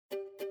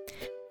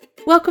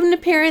Welcome to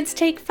Parents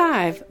Take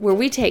 5, where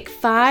we take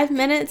 5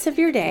 minutes of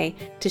your day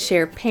to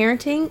share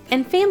parenting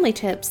and family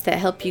tips that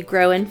help you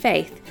grow in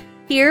faith.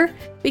 Here,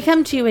 we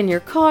come to you in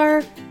your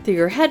car, through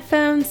your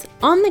headphones,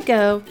 on the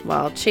go,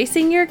 while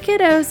chasing your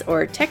kiddos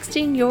or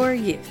texting your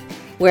youth.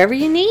 Wherever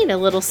you need a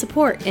little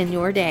support in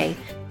your day.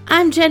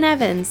 I'm Jen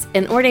Evans,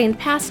 an ordained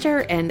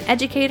pastor and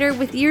educator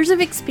with years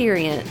of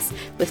experience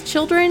with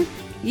children,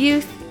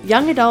 youth,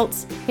 young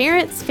adults,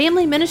 parents,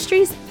 family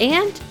ministries,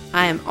 and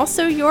I am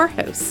also your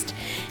host.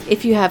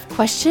 If you have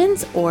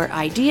questions or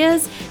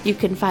ideas, you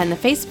can find the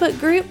Facebook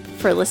group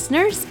for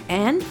listeners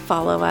and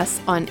follow us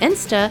on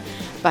Insta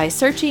by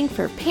searching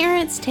for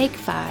Parents Take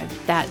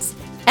 5. That's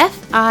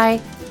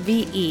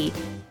F-I-V-E.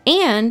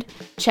 And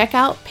check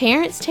out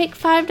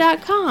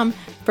parentstake5.com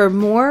for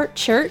more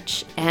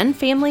church and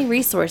family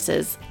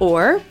resources,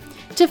 or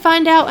to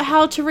find out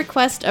how to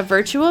request a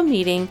virtual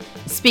meeting,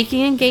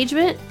 speaking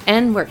engagement,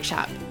 and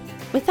workshop.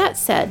 With that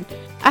said,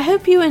 I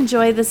hope you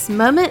enjoy this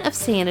moment of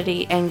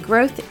sanity and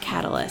growth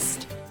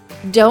catalyst.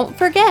 Don't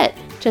forget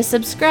to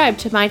subscribe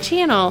to my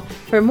channel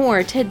for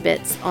more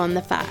tidbits on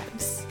the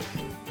fives.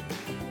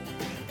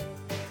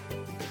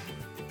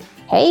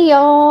 Hey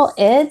y'all,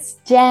 it's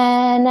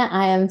Jen.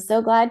 I am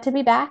so glad to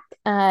be back.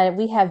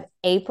 We have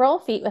April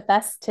Fiet with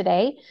us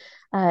today,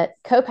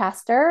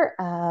 co-pastor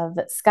of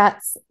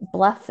Scotts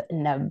Bluff,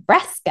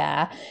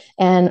 Nebraska,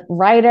 and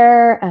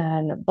writer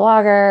and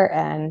blogger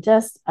and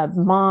just a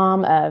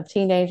mom of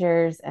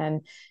teenagers.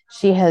 And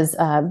she has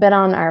been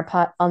on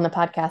on the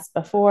podcast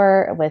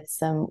before with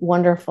some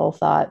wonderful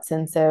thoughts.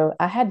 And so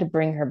I had to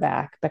bring her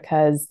back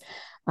because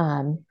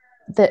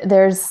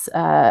there's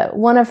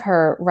one of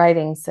her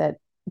writings that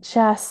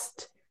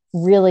just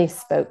really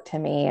spoke to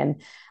me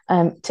and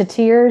to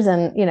tears.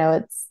 And,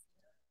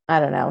 I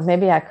don't know,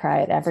 maybe I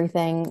cry at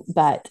everything,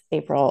 but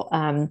April,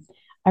 I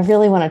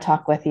really want to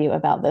talk with you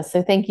about this.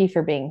 So thank you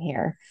for being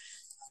here.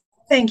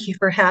 Thank you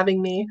for having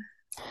me.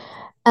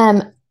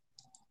 I'd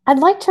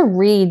like to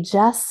read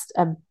just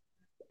a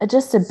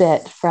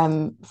bit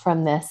from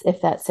this,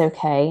 if that's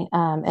okay,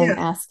 and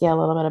ask you a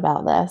little bit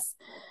about this.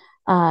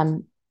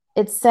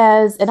 It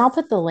says, and I'll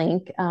put the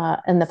link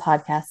in the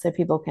podcast so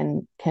people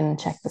can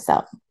check this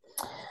out.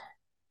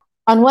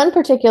 On one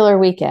particular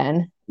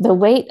weekend, the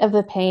weight of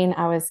the pain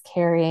I was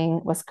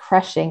carrying was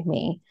crushing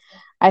me.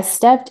 I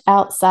stepped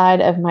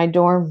outside of my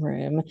dorm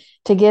room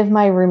to give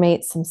my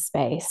roommate some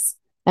space,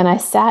 and I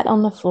sat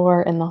on the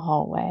floor in the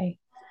hallway.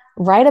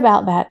 Right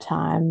about that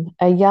time,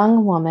 a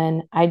young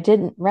woman I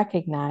didn't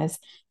recognize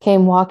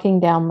came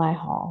walking down my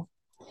hall.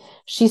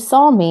 She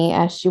saw me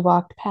as she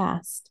walked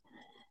past,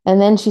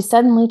 and then she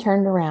suddenly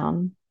turned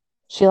around.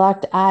 She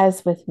locked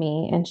eyes with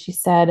me, and she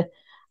said,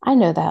 "I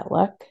know that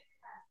look.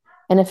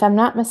 And if I'm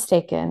not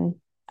mistaken,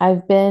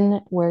 I've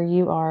been where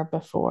you are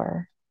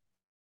before."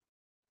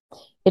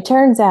 It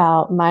turns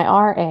out my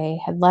RA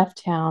had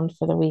left town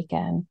for the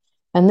weekend,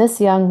 and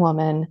this young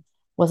woman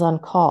was on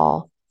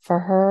call for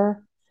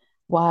her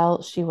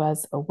while she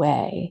was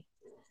away.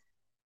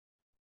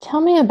 Tell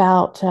me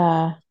about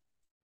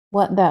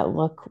what that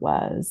look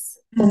was.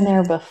 Been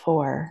there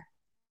before.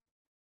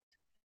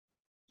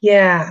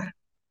 Yeah.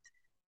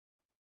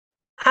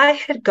 I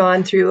had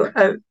gone through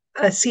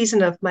a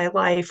season of my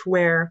life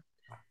where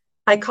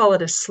I call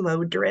it a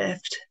slow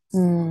drift,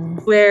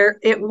 where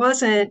it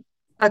wasn't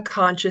a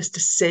conscious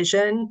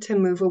decision to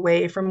move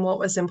away from what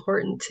was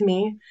important to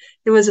me.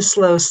 It was a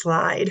slow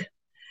slide.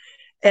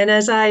 And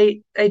as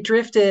I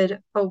drifted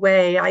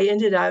away, I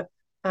ended up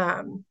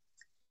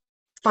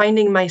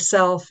finding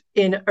myself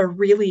in a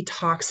really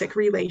toxic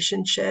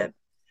relationship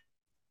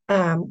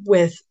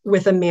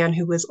with a man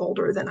who was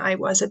older than I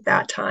was at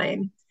that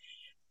time.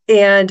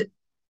 And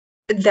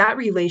that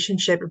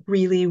relationship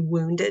really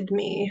wounded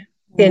me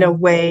in a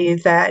way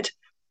that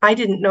I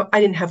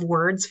didn't have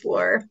words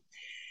for.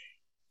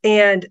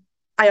 And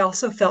I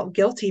also felt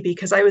guilty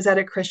because I was at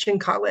a Christian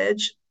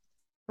college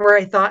where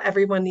I thought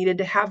everyone needed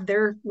to have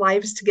their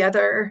lives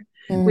together.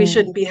 We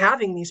shouldn't be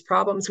having these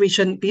problems. We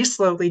shouldn't be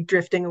slowly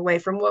drifting away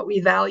from what we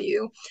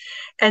value.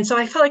 And so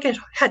I felt like I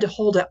had to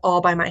hold it all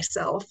by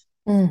myself.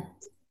 And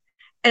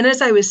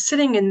as I was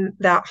sitting in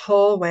that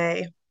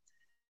hallway,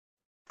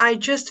 I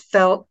just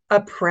felt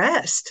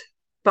oppressed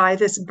by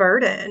this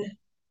burden.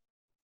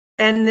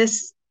 And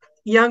this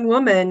young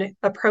woman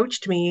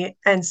approached me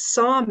and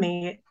saw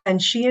me,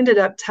 and she ended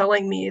up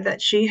telling me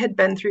that she had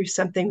been through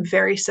something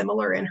very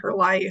similar in her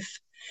life.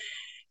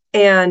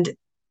 And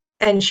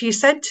she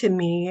said to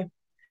me,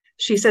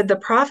 she said, the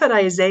prophet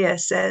Isaiah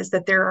says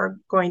that there are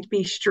going to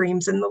be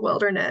streams in the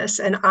wilderness,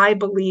 and I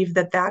believe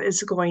that that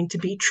is going to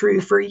be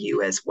true for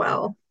you as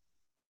well.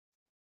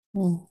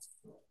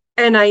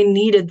 And I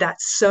needed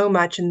that so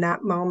much in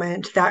that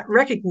moment, that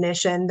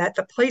recognition that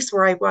the place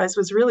where I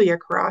was really a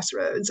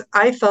crossroads.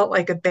 I felt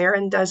like a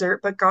barren desert,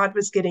 but God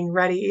was getting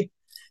ready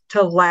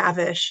to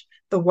lavish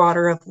the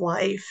water of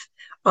life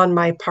on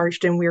my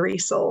parched and weary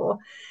soul.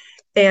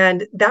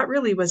 And that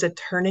really was a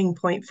turning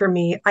point for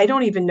me. I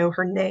don't even know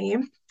her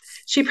name.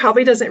 She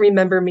probably doesn't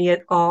remember me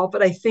at all,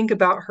 but I think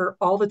about her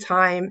all the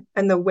time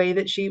and the way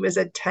that she was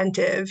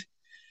attentive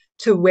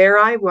to where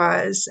I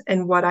was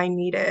and what I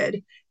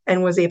needed,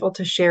 and was able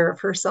to share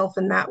of herself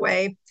in that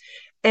way.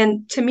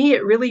 And to me,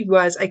 it really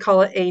was, I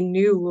call it a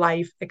new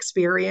life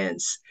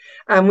experience.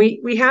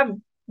 We have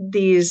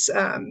these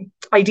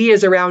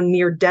ideas around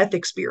near death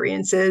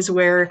experiences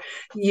where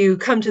you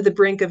come to the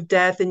brink of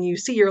death and you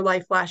see your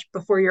life flash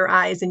before your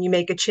eyes and you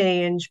make a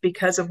change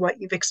because of what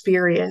you've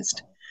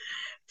experienced.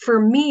 For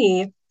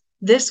me,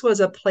 this was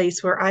a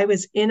place where I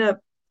was in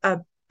a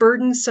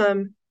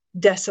burdensome,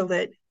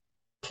 desolate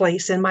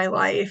place in my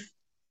life.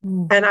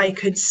 Mm. And I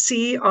could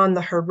see on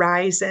the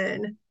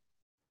horizon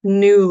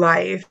new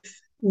life,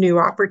 new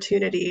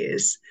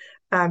opportunities,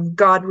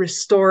 God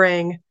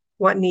restoring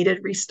what needed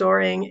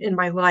restoring in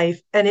my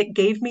life. And it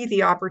gave me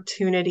the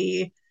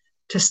opportunity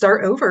to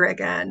start over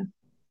again.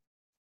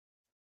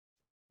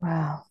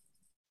 Wow.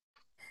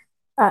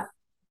 Uh,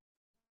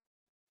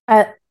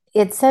 uh,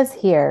 it says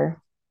here,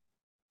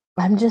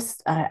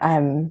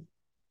 I'm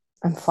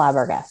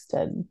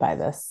flabbergasted by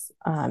this.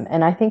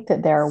 And I think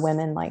that there are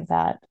women like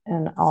that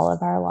in all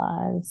of our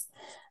lives,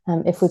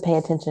 if we pay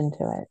attention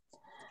to it.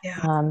 Yeah.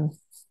 Um,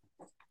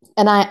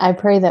 and I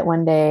pray that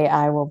one day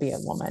I will be a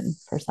woman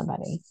for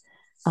somebody.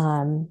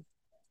 Um,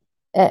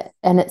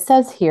 and it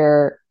says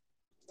here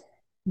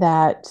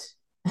that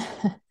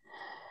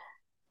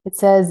it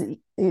says,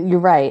 you're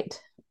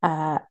right.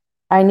 Uh,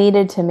 I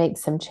needed to make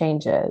some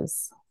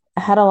changes.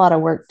 I had a lot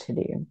of work to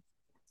do,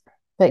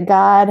 but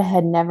God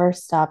had never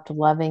stopped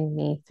loving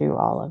me through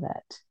all of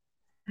it.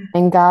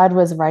 And God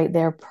was right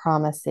there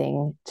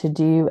promising to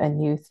do a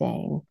new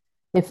thing.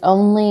 If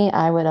only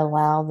I would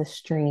allow the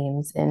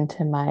streams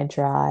into my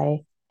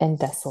dry and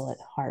desolate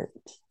heart.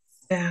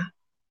 Yeah.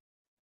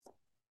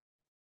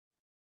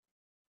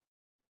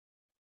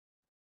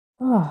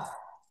 Oh,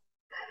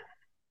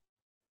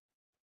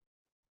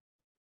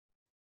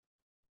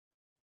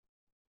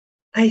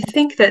 I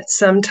think that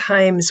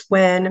sometimes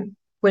when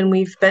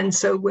we've been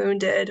so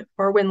wounded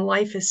or when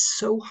life is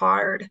so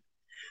hard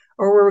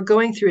or we're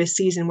going through a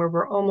season where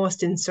we're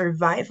almost in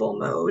survival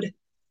mode,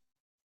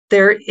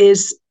 there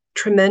is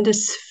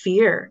tremendous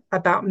fear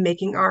about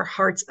making our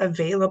hearts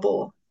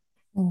available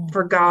mm,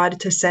 for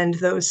God to send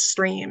those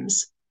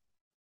streams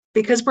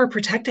because we're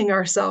protecting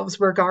ourselves,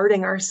 we're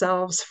guarding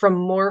ourselves from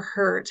more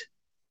hurt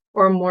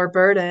or more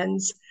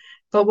burdens.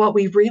 But what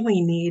we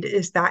really need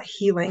is that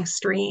healing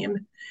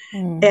stream.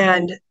 mm,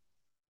 And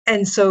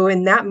and so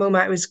in that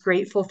moment, I was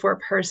grateful for a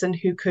person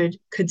who could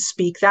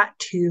speak that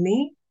to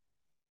me.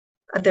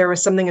 There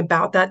was something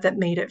about that that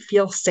made it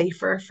feel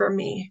safer for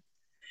me.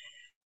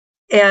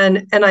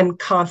 And I'm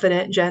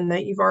confident, Jen,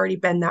 that you've already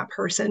been that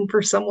person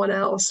for someone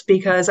else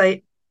because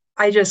I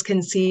just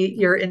can see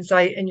your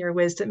insight and your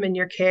wisdom and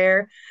your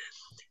care.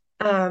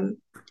 Um,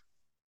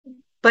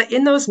 but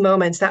in those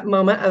moments, that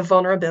moment of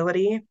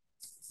vulnerability,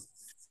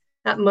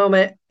 that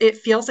moment, it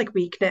feels like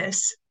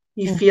weakness.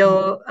 You mhm.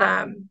 feel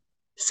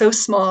so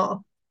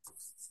small,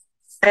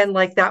 and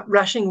like that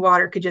rushing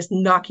water could just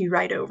knock you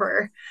right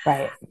over.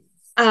 Right.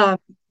 Um,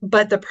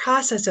 but the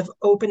process of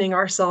opening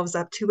ourselves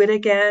up to it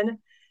again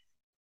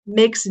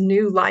makes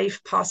new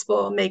life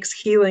possible, makes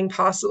healing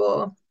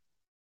possible.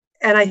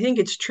 And I think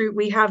it's true.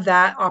 We have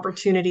that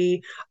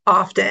opportunity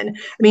often.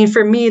 I mean,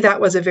 for me, that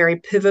was a very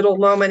pivotal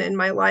moment in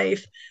my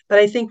life. But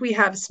I think we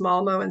have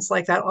small moments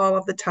like that all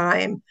of the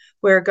time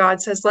where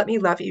God says, let me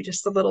love you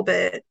just a little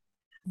bit.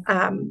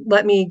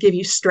 Let me give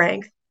you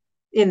strength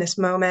in this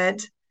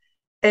moment.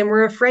 And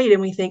we're afraid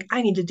and we think,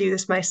 I need to do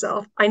this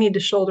myself. I need to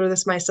shoulder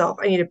this myself.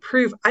 I need to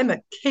prove I'm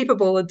a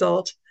capable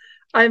adult.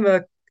 I'm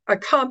a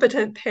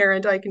competent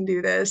parent. I can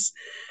do this.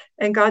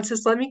 And God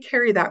says, let me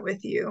carry that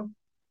with you.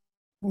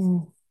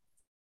 Mm.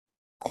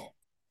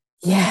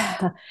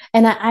 Yeah.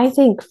 And I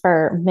think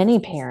for many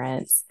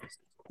parents,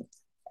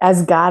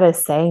 as God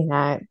is saying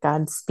that,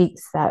 God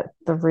speaks that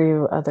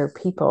through other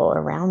people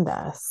around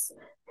us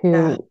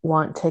Yeah. who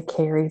want to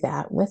carry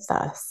that with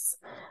us.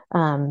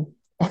 And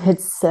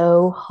it's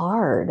so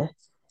hard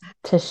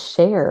to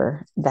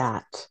share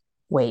that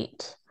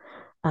weight.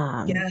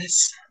 Um,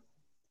 Yes.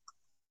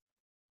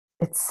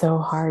 it's so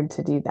hard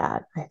to do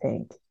that, I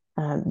think,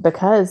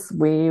 because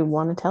we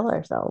want to tell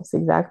ourselves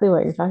exactly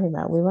what you're talking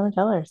about. We want to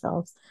tell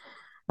ourselves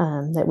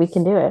that we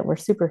can do it. We're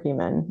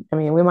superhuman. I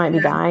mean, we might be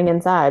Yeah. dying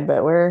inside,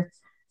 but we're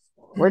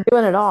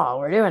doing it all.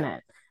 We're doing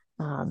it.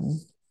 Um,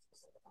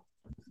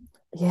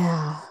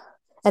 yeah,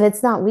 and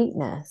it's not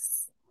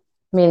weakness.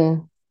 I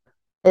mean,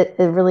 it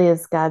really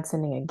is God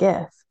sending a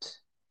gift.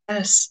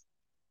 Yes.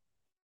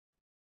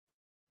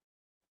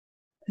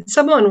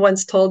 Someone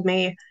once told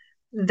me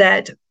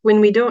that when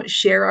we don't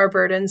share our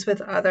burdens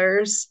with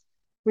others,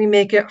 we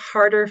make it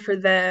harder for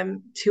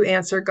them to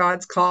answer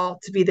God's call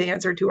to be the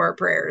answer to our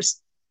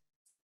prayers.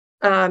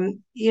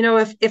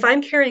 If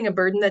I'm carrying a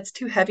burden that's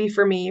too heavy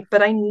for me,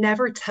 but I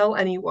never tell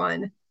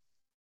anyone,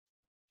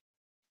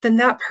 then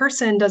that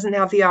person doesn't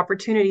have the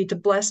opportunity to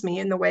bless me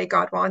in the way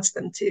God wants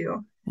them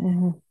to.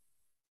 Mhm.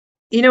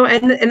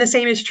 And the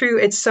same is true.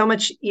 It's so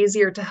much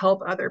easier to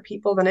help other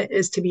people than it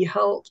is to be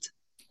helped.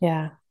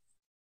 Yeah.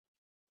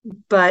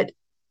 But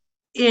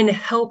in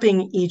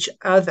helping each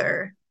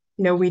other,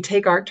 We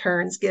take our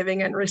turns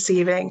giving and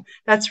receiving.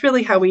 That's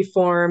really how we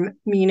form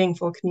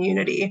meaningful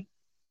community.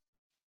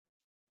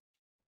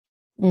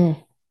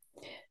 Mm.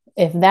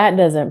 If that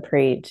doesn't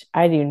preach,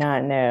 I do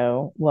not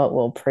know what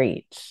will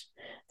preach.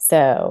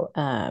 So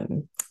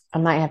I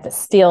might have to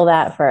steal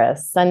that for a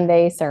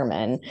Sunday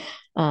sermon.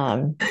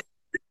 Um,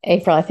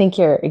 April, I think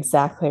you're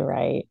exactly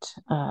right.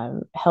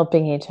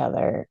 Helping each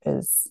other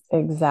is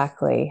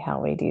exactly how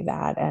we do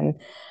that.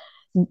 And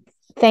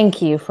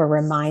thank you for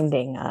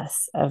reminding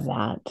us of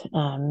that.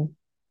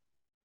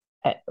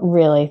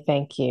 Really,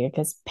 thank you,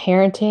 because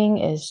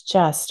parenting is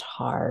just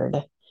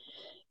hard.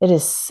 It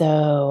is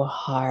so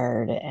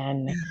hard,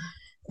 and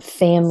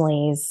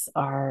families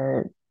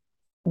are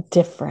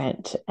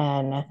different,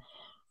 and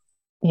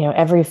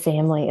every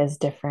family is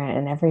different,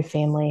 and every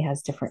family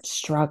has different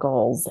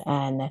struggles,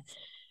 and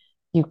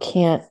you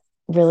can't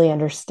really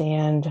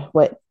understand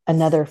what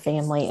another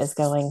family is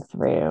going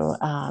through.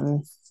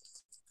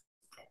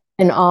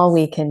 And all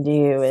we can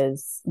do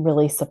is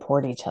really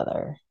support each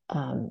other.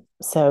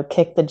 So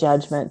kick the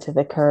judgment to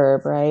the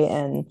curb, right?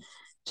 And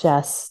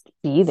just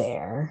be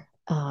there.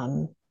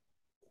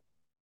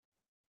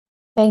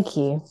 Thank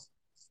you.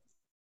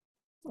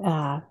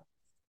 Uh,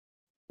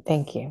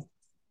 thank you.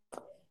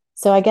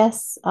 So I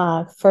guess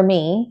for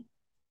me,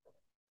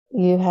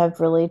 you have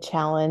really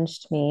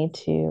challenged me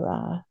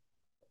to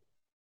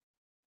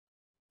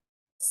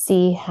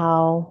see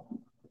how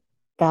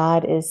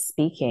God is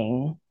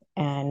speaking,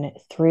 and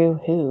through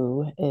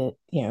who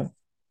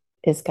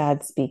is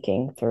God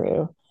speaking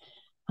through,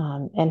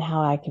 and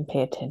how I can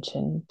pay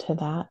attention to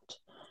that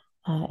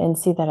and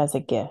see that as a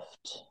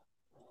gift.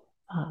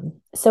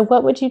 So,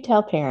 what would you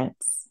tell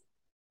parents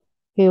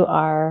who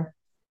are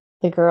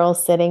the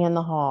girls sitting in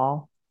the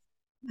hall?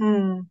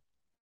 Mm.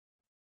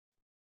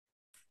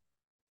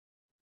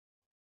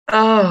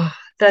 Oh,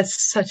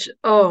 that's such,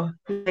 oh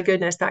my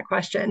goodness, that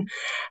question.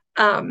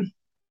 Um,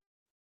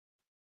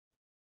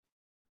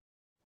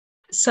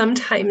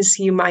 Sometimes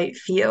you might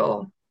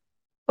feel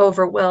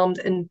overwhelmed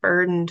and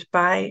burdened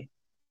by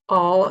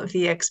all of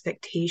the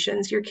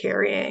expectations you're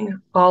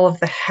carrying, all of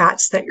the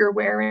hats that you're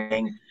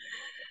wearing,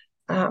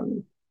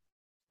 um,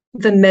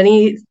 the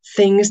many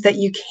things that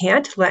you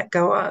can't let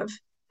go of.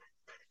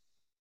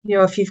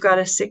 If you've got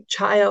a sick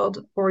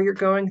child or you're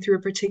going through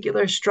a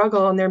particular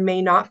struggle, and there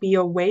may not be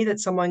a way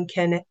that someone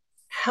can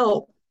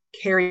help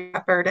carry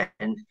that burden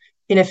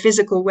in a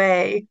physical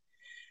way,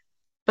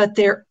 but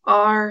there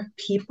are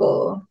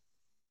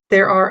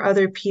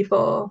other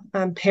people,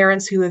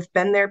 parents who have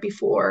been there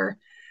before,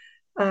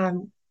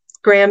 um,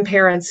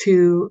 grandparents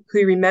who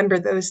remember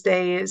those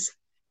days,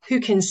 who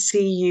can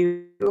see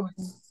you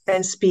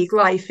and speak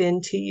life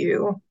into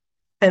you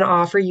and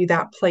offer you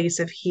that place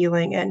of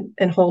healing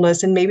and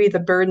wholeness. And maybe the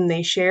burden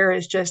they share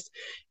is just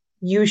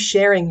you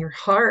sharing your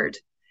heart,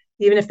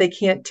 even if they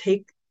can't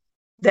take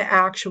the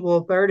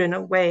actual burden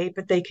away,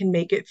 but they can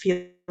make it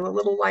feel a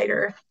little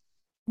lighter.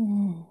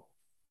 Mm,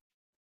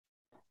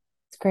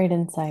 it's great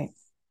insight.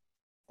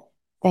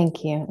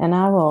 Thank you. And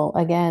I will,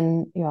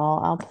 again, you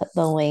all, I'll put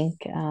the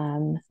link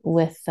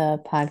with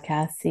the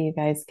podcast so you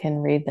guys can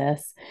read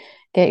this.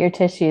 Get your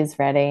tissues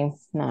ready.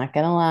 Not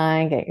going to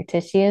lie, get your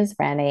tissues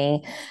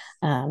ready.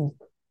 Um,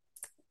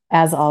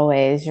 as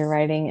always, your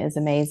writing is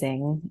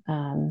amazing.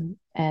 And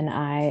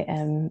I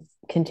am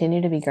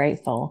continue to be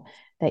grateful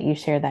that you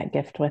share that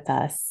gift with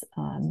us.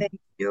 Thank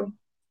you.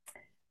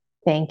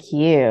 Thank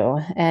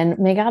you. And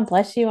may God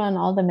bless you on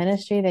all the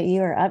ministry that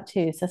you are up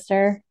to,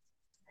 sister.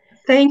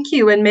 Thank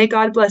you. And may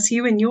God bless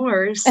you and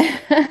yours. All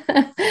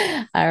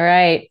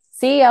right.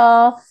 See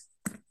y'all.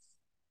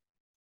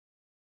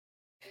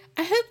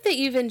 I hope that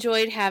you've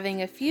enjoyed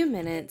having a few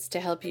minutes to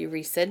help you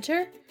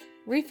recenter,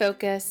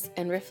 refocus,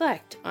 and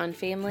reflect on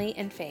family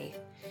and faith.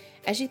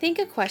 As you think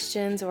of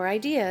questions or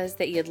ideas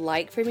that you'd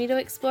like for me to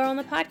explore on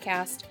the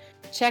podcast,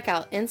 check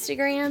out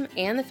Instagram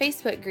and the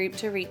Facebook group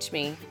to reach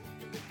me.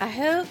 I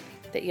hope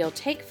that you'll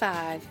take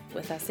 5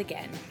 with us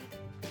again.